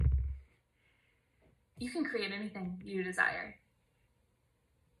you can create anything you desire.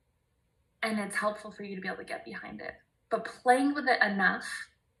 And it's helpful for you to be able to get behind it. But playing with it enough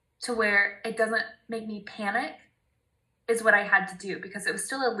to where it doesn't make me panic is what I had to do, because it was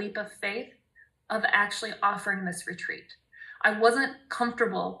still a leap of faith of actually offering this retreat. I wasn't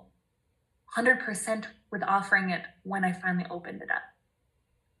comfortable 100% with offering it when I finally opened it up.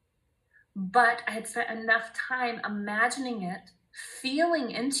 But I had spent enough time imagining it,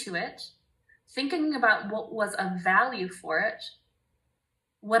 feeling into it, thinking about what was of value for it,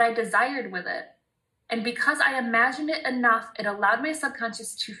 what I desired with it. And because I imagined it enough, it allowed my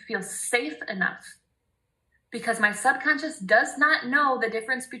subconscious to feel safe enough. Because my subconscious does not know the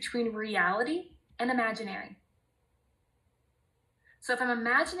difference between reality and imaginary. So if I'm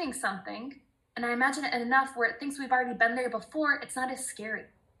imagining something and I imagine it enough where it thinks we've already been there before, it's not as scary.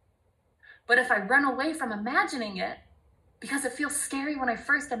 But if I run away from imagining it because it feels scary when I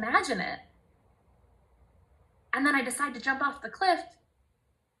first imagine it, and then I decide to jump off the cliff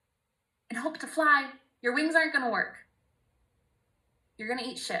and hope to fly, your wings aren't going to work. You're going to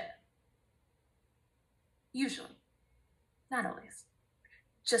eat shit. Usually. Not always.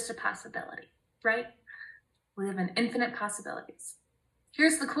 Just a possibility, right? We live in infinite possibilities.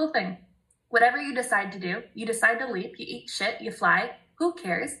 Here's the cool thing. Whatever you decide to do, you decide to leap, you eat shit, you fly, who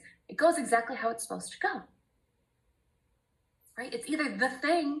cares? It goes exactly how it's supposed to go. Right? It's either the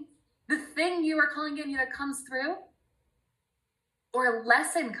thing you are calling in either comes through, or a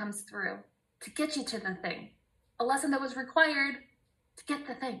lesson comes through to get you to the thing. A lesson that was required to get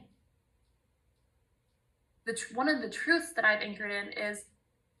the thing. One of the truths that I've anchored in is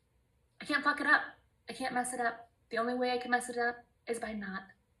I can't fuck it up. I can't mess it up. The only way I can mess it up is by not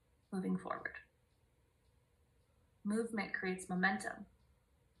moving forward. Movement creates momentum.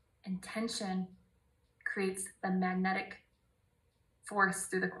 Intention creates the magnetic force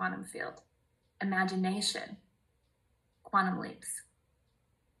through the quantum field. Imagination, quantum leaps.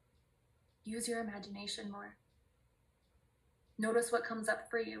 Use your imagination more. Notice what comes up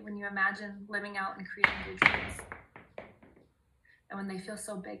for you when you imagine living out and creating your dreams. And when they feel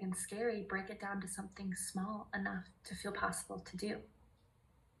so big and scary, break it down to something small enough to feel possible to do.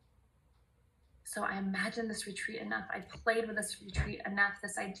 So I imagined this retreat enough. I played with this retreat enough,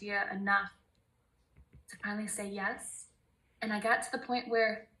 this idea enough to finally say yes. And I got to the point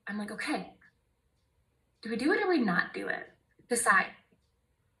where I'm like, okay, do we do it or we not do it? Decide.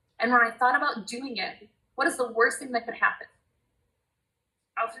 And when I thought about doing it, what is the worst thing that could happen?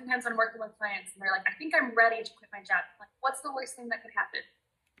 Oftentimes I'm working with clients and they're like, I think I'm ready to quit my job. I'm like, what's the worst thing that could happen?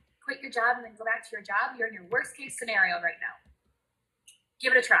 Quit your job and then go back to your job. You're in your worst case scenario right now.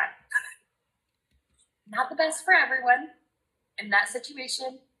 Give it a try. Not the best for everyone. In that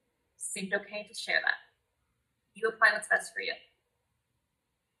situation, seemed okay to share that. You apply what's best for you.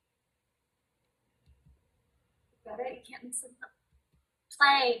 Get it? You can't miss it.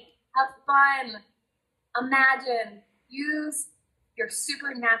 Play, have fun, imagine, use your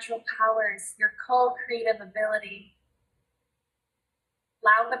supernatural powers, your co-creative ability.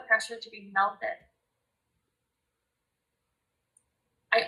 Allow the pressure to be melted.